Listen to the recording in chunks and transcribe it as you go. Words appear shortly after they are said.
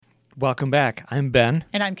Welcome back. I'm Ben.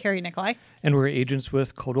 And I'm Carrie Nikolai. And we're agents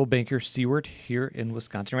with Coldwell Banker Siewert here in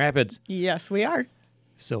Wisconsin Rapids. Yes, we are.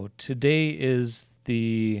 So today is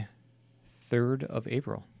the 3rd of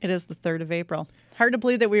April. It is the 3rd of April. Hard to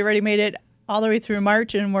believe that we already made it all the way through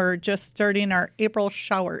March and we're just starting our April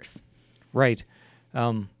showers. Right.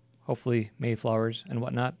 Hopefully Mayflowers and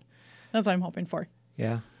whatnot. That's what I'm hoping for.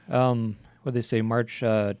 Yeah. What they say, March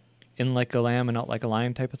in like a lamb and out like a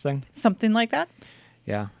lion type of thing. Something like that.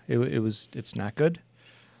 Yeah, it's not good.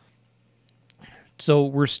 So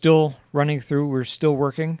we're still running through. We're still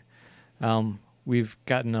working. We've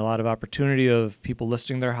gotten a lot of opportunity of people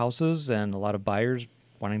listing their houses and a lot of buyers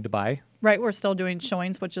wanting to buy. Right, we're still doing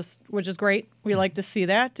showings, which is great. We like to see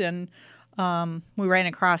that, and we ran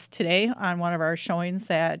across today on one of our showings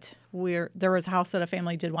that there was a house that a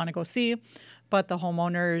family did want to go see, but the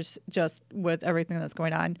homeowners, just with everything that's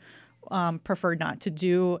going on, preferred not to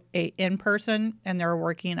do a in-person, and they're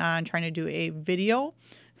working on trying to do a video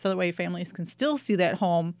so that way families can still see that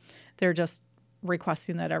home. They're just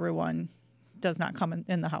requesting that everyone does not come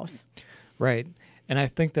in the house. Right. And I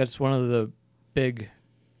think that's one of the big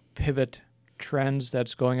pivot trends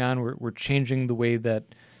that's going on. We're changing the way that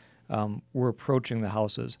we're approaching the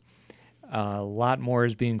houses. A lot more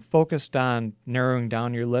is being focused on narrowing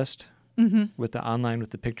down your list with the online,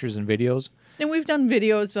 with the pictures and videos. And we've done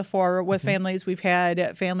videos before with families. We've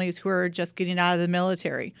had families who are just getting out of the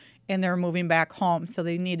military and they're moving back home. So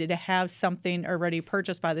they needed to have something already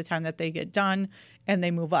purchased by the time that they get done and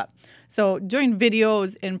they move up. So doing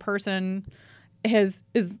videos in person is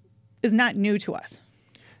not new to us.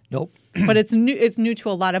 Nope. But it's new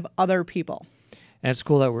to a lot of other people. And it's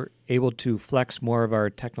cool that we're able to flex more of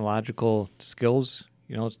our technological skills.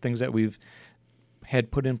 You know, it's things that we've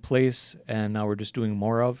had put in place and now we're just doing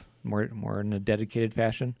more in a dedicated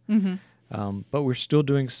fashion. But we're still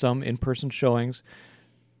doing some in-person showings.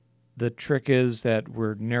 The trick is that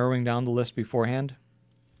we're narrowing down the list beforehand.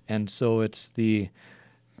 And so it's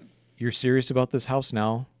you're serious about this house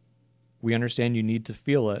now. We understand you need to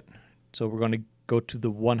feel it. So we're going to go to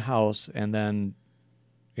the one house and then,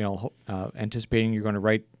 anticipating you're going to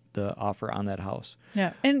write the offer on that house.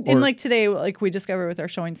 Yeah. And like today, like we discovered with our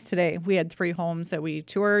showings today, we had 3 homes that we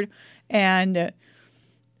toured and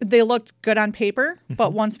they looked good on paper,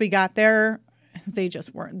 but once we got there, they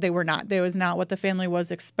just weren't. They were not. They was not what the family was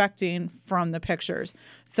expecting from the pictures.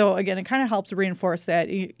 So again, it kind of helps reinforce that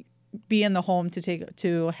be in the home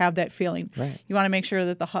to have that feeling. Right. You want to make sure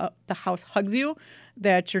that the house hugs you,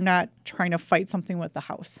 that you're not trying to fight something with the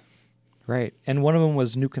house. Right. And one of them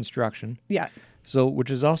was new construction. Yes. So, which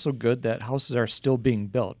is also good that houses are still being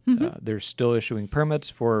built. They're still issuing permits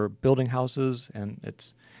for building houses, and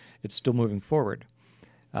it's still moving forward.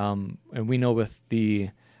 And we know with the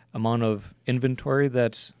amount of inventory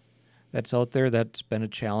that's out there, that's been a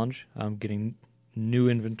challenge. Getting new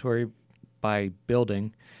inventory by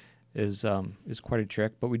building is quite a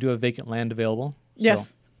trick. But we do have vacant land available. Yes,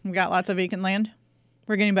 so. We've got lots of vacant land.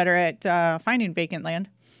 We're getting better at finding vacant land.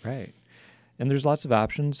 Right. And there's lots of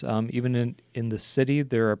options. Even in the city,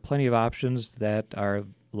 there are plenty of options that are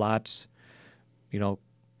lots,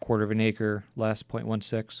 quarter of an acre, less,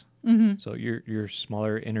 0.16. So your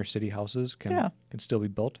smaller inner city houses can still be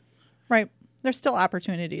built. Right. There's still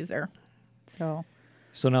opportunities there. So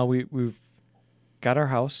now we've got our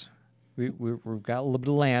house. We've got a little bit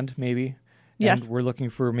of land, maybe. Yes. And we're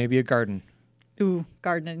looking for maybe a garden. Ooh,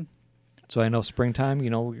 gardening. So I know springtime,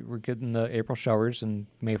 we're getting the April showers, and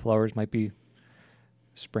Mayflowers might be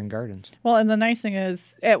spring gardens. Well, and the nice thing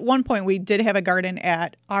is, at one point we did have a garden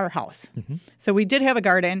at our house. So we did have a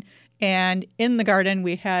garden, and in the garden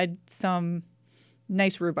we had some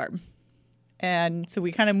nice rhubarb. And so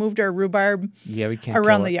we kind of moved our rhubarb we can't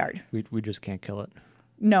around the yard. We just can't kill it.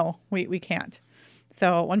 No, we can't.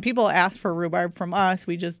 So when people ask for rhubarb from us,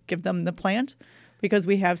 we just give them the plant because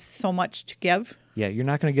we have so much to give. Yeah, you're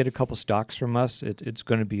not going to get a couple stalks from us. It's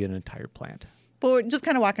going to be an entire plant. But we're just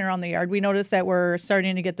kind of walking around the yard. We noticed that we're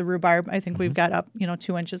starting to get the rhubarb. I think we've got up,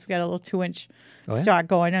 2 inches. We got a little 2-inch stalk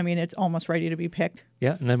going. I mean, it's almost ready to be picked.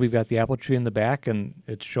 Yeah, and then we've got the apple tree in the back, and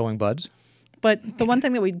it's showing buds. But the one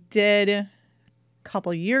thing that we did a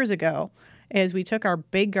couple years ago is we took our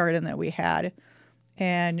big garden that we had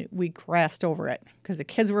and we grassed over it because the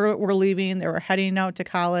kids were leaving. They were heading out to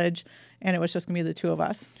college, and it was just going to be the 2 of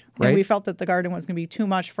us. Right. And we felt that the garden was going to be too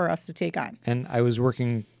much for us to take on. And I was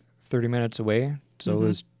working 30 minutes away, so it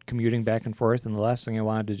was commuting back and forth, and the last thing I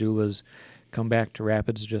wanted to do was come back to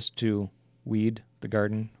Rapids just to weed the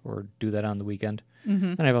garden or do that on the weekend.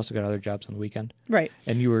 And I've also got other jobs on the weekend. Right.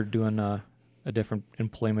 And you were doing a different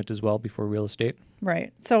employment as well before real estate?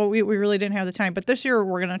 Right. So we really didn't have the time. But this year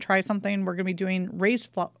we're going to try something. We're going to be doing raised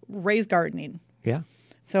gardening. Yeah.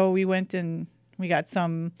 So we went and we got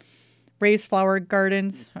some raised flower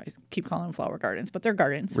gardens. I keep calling them flower gardens, but they're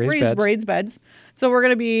gardens. Raised beds. So we're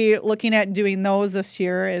going to be looking at doing those this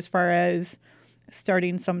year as far as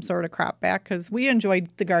starting some sort of crop back, because we enjoyed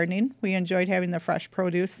the gardening. We enjoyed having the fresh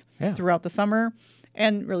produce throughout the summer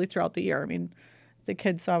and really throughout the year. I mean, the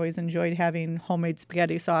kids always enjoyed having homemade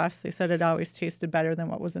spaghetti sauce. They said it always tasted better than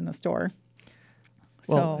what was in the store.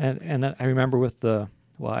 Well, and I remember with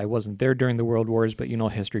I wasn't there during the World Wars, but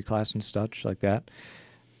history class and such like that.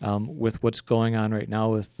 With what's going on right now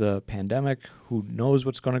with the pandemic, who knows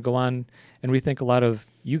what's going to go on? And we think a lot of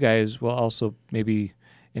you guys will also maybe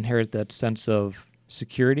inherit that sense of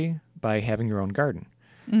security by having your own garden.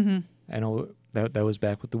 Mm-hmm. I know that was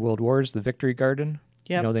back with the World Wars, the Victory Garden.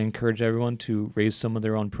 Yep. They encouraged everyone to raise some of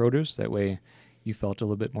their own produce. That way you felt a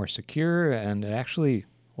little bit more secure. And it actually,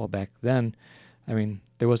 back then, I mean,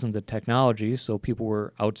 there wasn't the technology, so people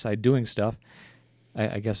were outside doing stuff.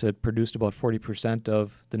 I guess it produced about 40%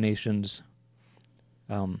 of the nation's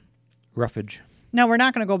roughage. Now, we're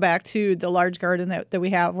not going to go back to the large garden that we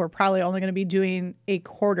have. We're probably only going to be doing a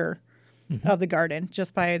quarter of the garden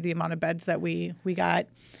just by the amount of beds that we got.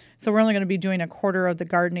 So we're only going to be doing a quarter of the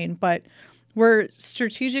gardening, but we're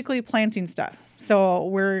strategically planting stuff.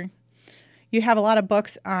 So you have a lot of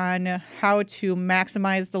books on how to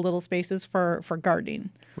maximize the little spaces for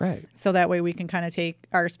gardening. Right. So that way we can kind of take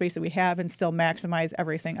our space that we have and still maximize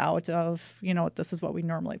everything out of, this is what we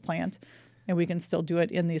normally plant, and we can still do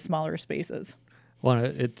it in these smaller spaces. Well,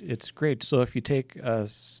 it's great. So if you take a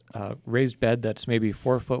raised bed that's maybe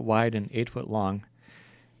 4 foot wide and 8 foot long,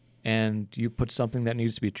 and you put something that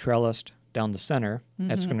needs to be trellised down the center,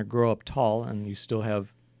 that's going to grow up tall, and you still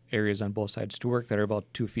have areas on both sides to work that are about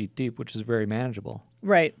 2 feet deep, which is very manageable.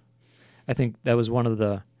 Right. I think that was one of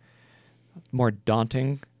the more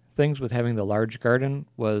daunting things with having the large garden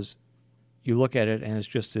was you look at it and it's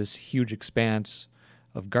just this huge expanse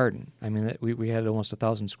of garden. I mean, we had almost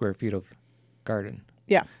 1,000 square feet of garden.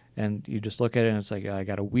 Yeah. And you just look at it and it's like, I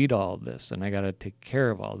got to weed all of this and I got to take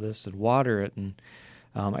care of all this and water it. And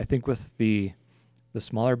I think with the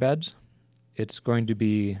smaller beds, it's going to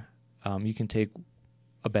be, you can take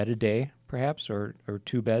a bed a day perhaps or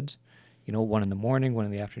 2 beds, one in the morning, one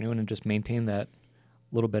in the afternoon, and just maintain that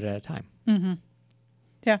a little bit at a time. Mm-hmm.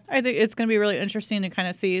 Yeah, I think it's going to be really interesting to kind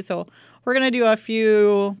of see. So we're going to do a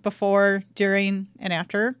few before, during, and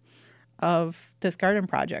after of this garden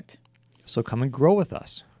project. So come and grow with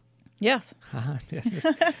us. Yes.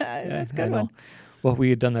 That's a good one. Well,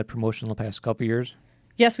 we had done that promotion the past couple of years.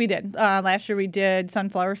 Yes, we did. Last year we did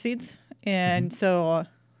sunflower seeds. And so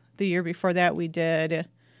the year before that we did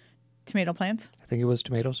tomato plants. I think it was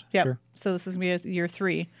tomatoes. Yep. Sure. So this is going to be year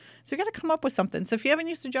 3. So you got to come up with something. So if you have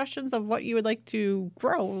any suggestions of what you would like to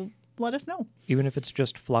grow, let us know. Even if it's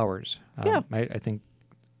just flowers. I think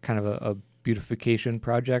kind of a beautification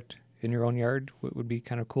project in your own yard would be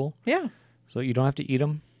kind of cool. Yeah. So you don't have to eat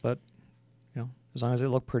them, but as long as they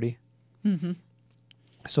look pretty. Mm-hmm.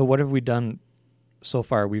 So what have we done so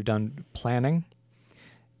far? We've done planning,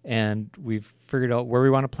 and we've figured out where we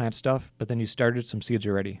want to plant stuff, but then you started some seeds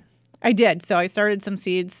already. I did. So I started some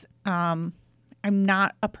seeds. I'm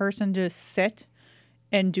not a person to sit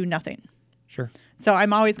and do nothing. Sure. So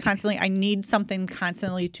I'm always I need something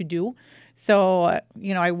constantly to do. So,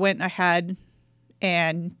 I went ahead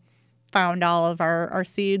and found all of our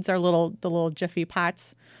seeds, the little Jiffy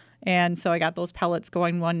pots. And so I got those pellets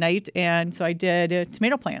going one night. And so I did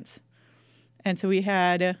tomato plants. And so we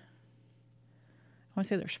had, I want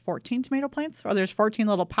to say there's 14 tomato plants, or there's 14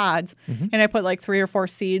 little pods. Mm-hmm. And I put like 3 or 4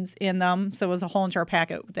 seeds in them. So it was a whole entire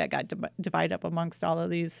packet that got divided up amongst all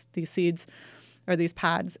of these seeds or these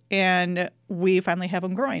pods. And we finally have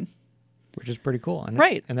them growing. Which is pretty cool. And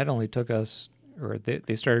right. And that only took us, or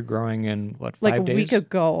they started growing in, 5 days? Like a week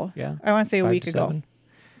ago. Yeah. I want to say a week ago.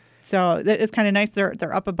 So it's kind of nice.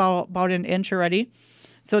 They're up about an inch already.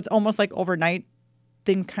 So it's almost like overnight,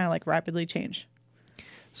 things kind of like rapidly change.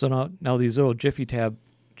 So now these little Jiffy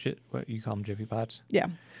what you call them, Jiffy pots? Yeah.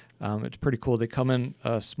 It's pretty cool. They come in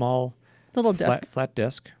a small little flat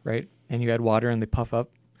disc, right? And you add water and they puff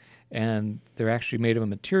up. And they're actually made of a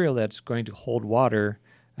material that's going to hold water,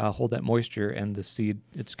 hold that moisture, and the seed,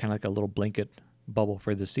 it's kind of like a little blanket bubble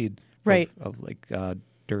for the seed. Right. Of like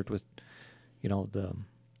dirt with,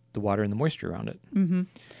 the water and the moisture around it. Mm-hmm.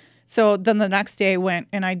 So then the next day I went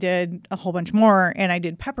and I did a whole bunch more, and I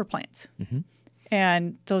did pepper plants. Mm-hmm.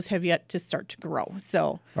 And those have yet to start to grow.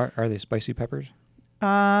 So are they spicy peppers?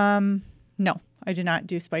 No, I did not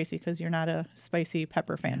do spicy because you're not a spicy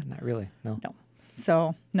pepper fan. Yeah, not really. No.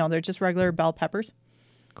 So, no, they're just regular bell peppers.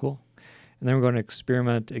 Cool. And then we're going to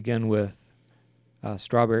experiment again with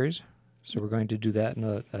strawberries. So we're going to do that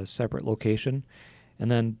in a separate location. And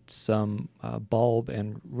then some bulb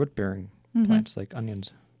and root-bearing plants like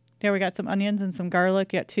onions. Yeah, we got some onions and some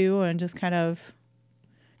garlic yet too, and just kind of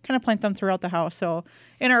plant them throughout the house. So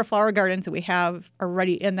in our flower gardens that we have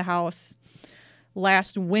already in the house,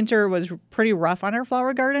 last winter was pretty rough on our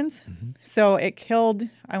flower gardens. So it killed,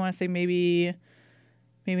 I want to say maybe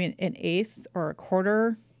an eighth or a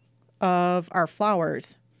quarter of our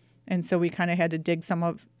flowers. And so we kind of had to dig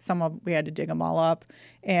we had to dig them all up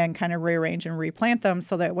and kind of rearrange and replant them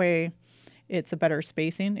so that way it's a better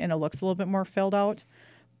spacing and it looks a little bit more filled out.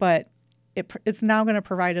 But it's now going to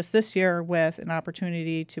provide us this year with an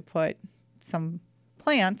opportunity to put some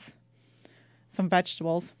plants, some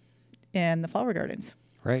vegetables in the flower gardens.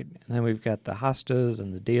 Right. And then we've got the hostas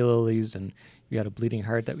and the daylilies, and you got a bleeding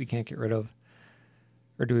heart that we can't get rid of.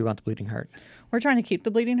 Or do we want the bleeding heart? We're trying to keep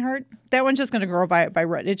the bleeding heart. That one's just going to grow by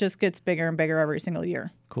root. It just gets bigger and bigger every single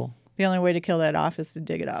year. Cool. The only way to kill that off is to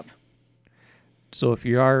dig it up. So if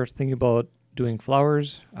you are thinking about doing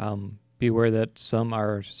flowers, be aware that some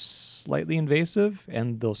are slightly invasive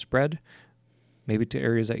and they'll spread, maybe to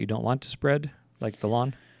areas that you don't want to spread, like the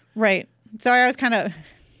lawn. Right. So I always kind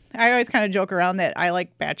of joke around that I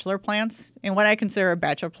like bachelor plants. And what I consider a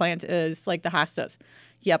bachelor plant is like the hostas.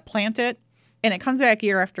 You plant it, and it comes back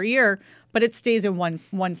year after year, but it stays in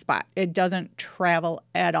one spot. It doesn't travel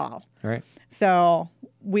at all. Right. So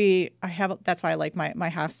that's why I like my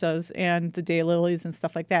hostas and the daylilies and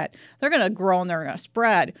stuff like that. They're going to grow and they're going to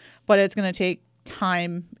spread, but it's going to take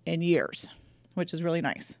time and years, which is really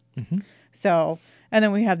nice. So, and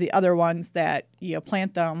then we have the other ones that you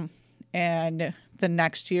plant them and the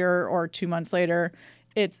next year or 2 months later,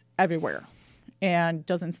 it's everywhere and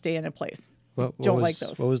doesn't stay in a place. Don't like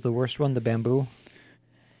those. What was the worst one? The bamboo?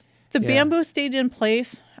 The bamboo stayed in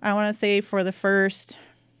place, I want to say, for the first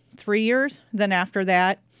 3 years. Then after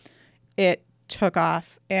that, it took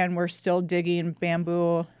off, and we're still digging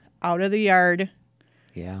bamboo out of the yard.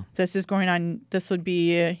 Yeah. This would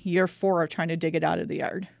be year 4 of trying to dig it out of the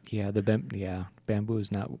yard. Yeah, bamboo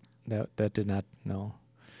is not, that did not, no.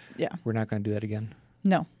 Yeah. We're not going to do that again.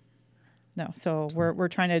 No. So we're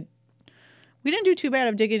trying to, we didn't do too bad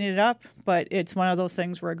of digging it up, but it's one of those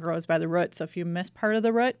things where it grows by the root. So if you miss part of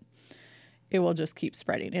the root, it will just keep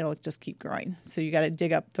spreading. It'll just keep growing. So you got to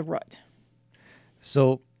dig up the root.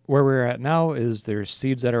 So where we're at now is there's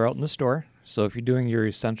seeds that are out in the store. So if you're doing your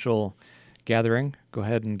essential gathering, go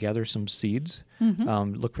ahead and gather some seeds.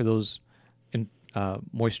 Look for those in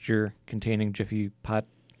moisture-containing Jiffy pot.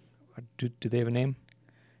 Do they have a name?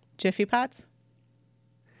 Jiffy pots?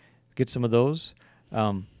 Get some of those.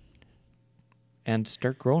 And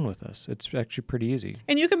start growing with us. It's actually pretty easy.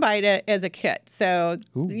 And you can buy it as a kit. So,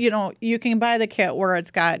 you can buy the kit where it's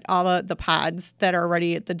got all the pods that are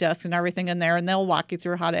already at the desk and everything in there, and they'll walk you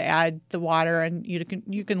through how to add the water, and you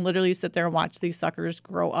can literally sit there and watch these suckers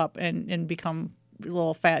grow up and become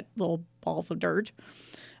little balls of dirt.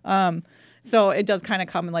 So it does kind of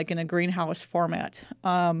come in a greenhouse format.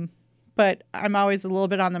 But I'm always a little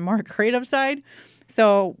bit on the more creative side.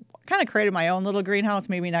 So kind of created my own little greenhouse.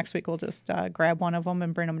 Maybe next week we'll just grab one of them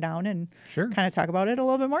and bring them down and kind of talk about it a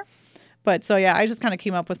little bit more. But so, yeah, I just kind of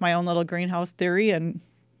came up with my own little greenhouse theory, and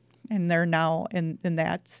they're now in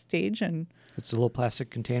that stage. And it's a little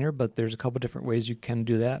plastic container, but there's a couple different ways you can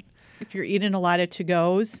do that. If you're eating a lot of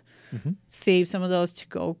to-goes, save some of those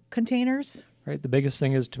to-go containers. Right. The biggest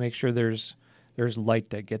thing is to make sure there's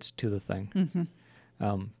light that gets to the thing.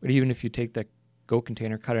 But even if you take that Go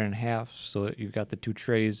container, cut it in half so that you've got the 2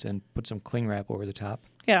 trays, and put some cling wrap over the top.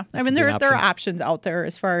 Yeah, I mean there are options out there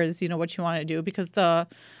as far as what you want to do, because the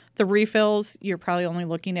refills you're probably only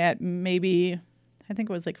looking at maybe, I think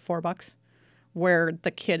it was $4, where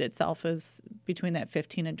the kit itself is between that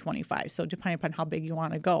 15 and 25. So depending upon how big you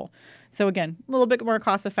want to go. So again, a little bit more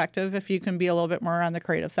cost effective if you can be a little bit more on the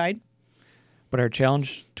creative side. But our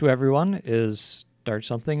challenge to everyone is start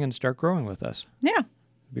something and start growing with us. Yeah, it'd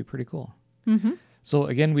be pretty cool. So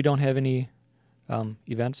again, we don't have any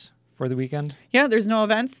events for the weekend. Yeah, there's no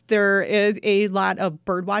events. There is a lot of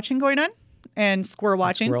bird watching going on and squirrel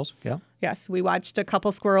watching. Squirrels, yeah. Yes, we watched a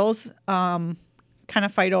couple squirrels kind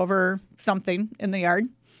of fight over something in the yard.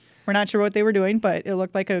 We're not sure what they were doing, but it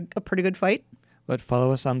looked like a pretty good fight. But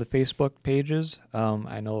follow us on the Facebook pages.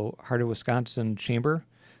 I know Heart of Wisconsin Chamber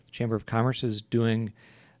of Commerce is doing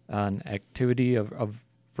an activity of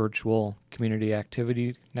virtual community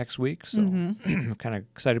activity next week. So I'm kind of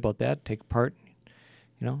excited about that. Take part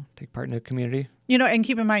take part in the community. And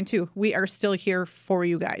keep in mind too, we are still here for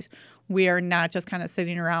you guys. We are not just kind of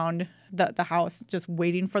sitting around the house just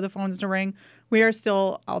waiting for the phones to ring. We are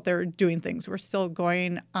still out there doing things. We're still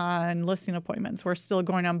going on listing appointments. We're still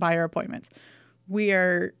going on buyer appointments. We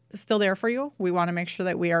are still there for you. We want to make sure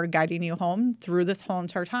that we are guiding you home through this whole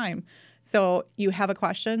entire time. So you have a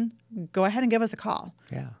question, go ahead and give us a call.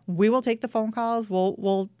 Yeah. We will take the phone calls.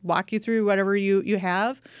 We'll walk you through whatever you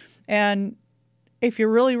have. And if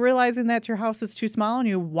you're really realizing that your house is too small and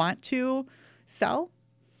you want to sell,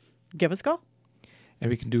 give us a call. And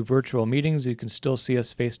we can do virtual meetings. You can still see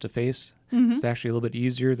us face to face. It's actually a little bit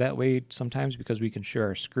easier that way sometimes because we can share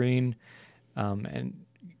our screen and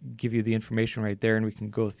give you the information right there, and we can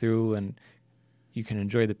go through and you can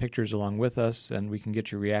enjoy the pictures along with us, and we can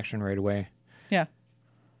get your reaction right away. Yeah.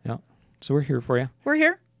 Yeah. So we're here for you. We're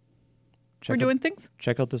here. We're doing things.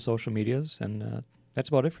 Check out the social medias, and that's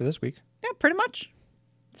about it for this week. Yeah, pretty much.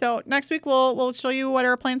 So next week we'll show you what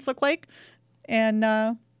our plants look like, and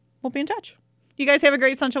we'll be in touch. You guys have a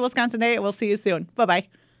great Central Wisconsin day, and we'll see you soon. Bye-bye.